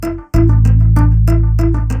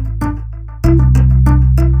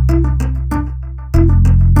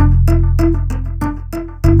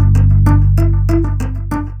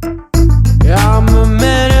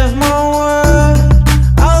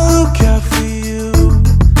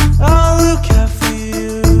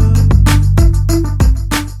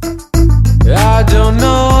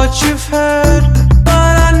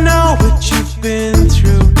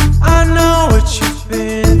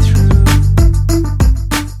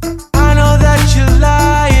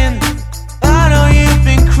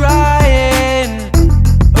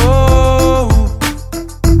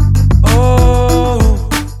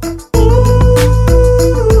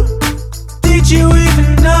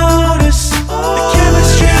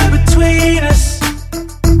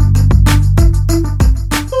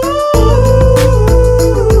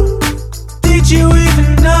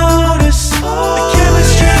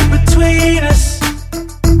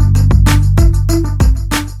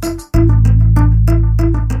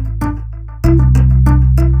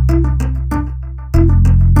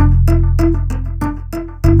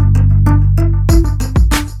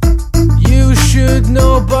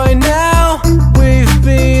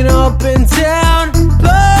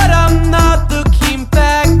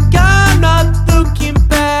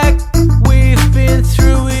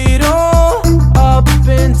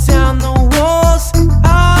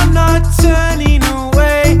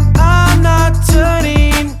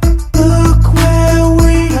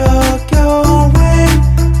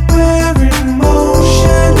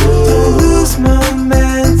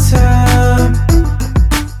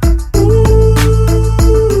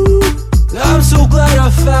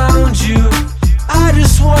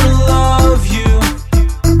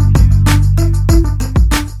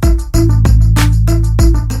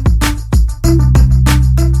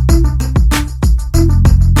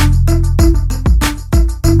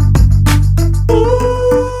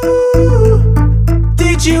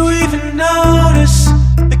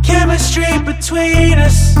between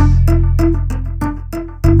us.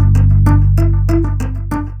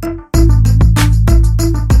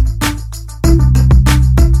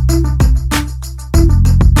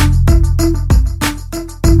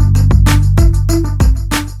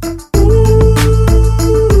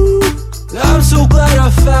 I'm so glad I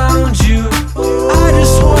found you. I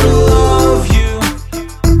just wanna love you.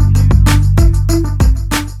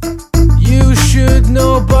 You should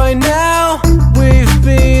know by now, we've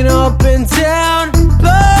been up and down,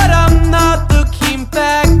 but I'm not looking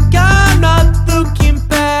back. I'm not looking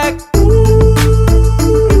back.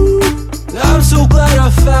 I'm so glad I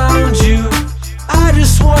found you. I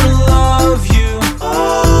just wanna love you.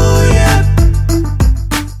 Oh yeah.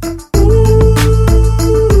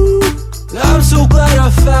 I'm so glad I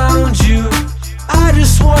found you. I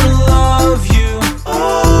just wanna love you.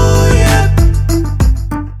 Oh yeah.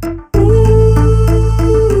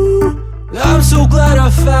 I'm so glad I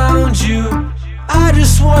found you. I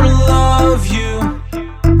just wanna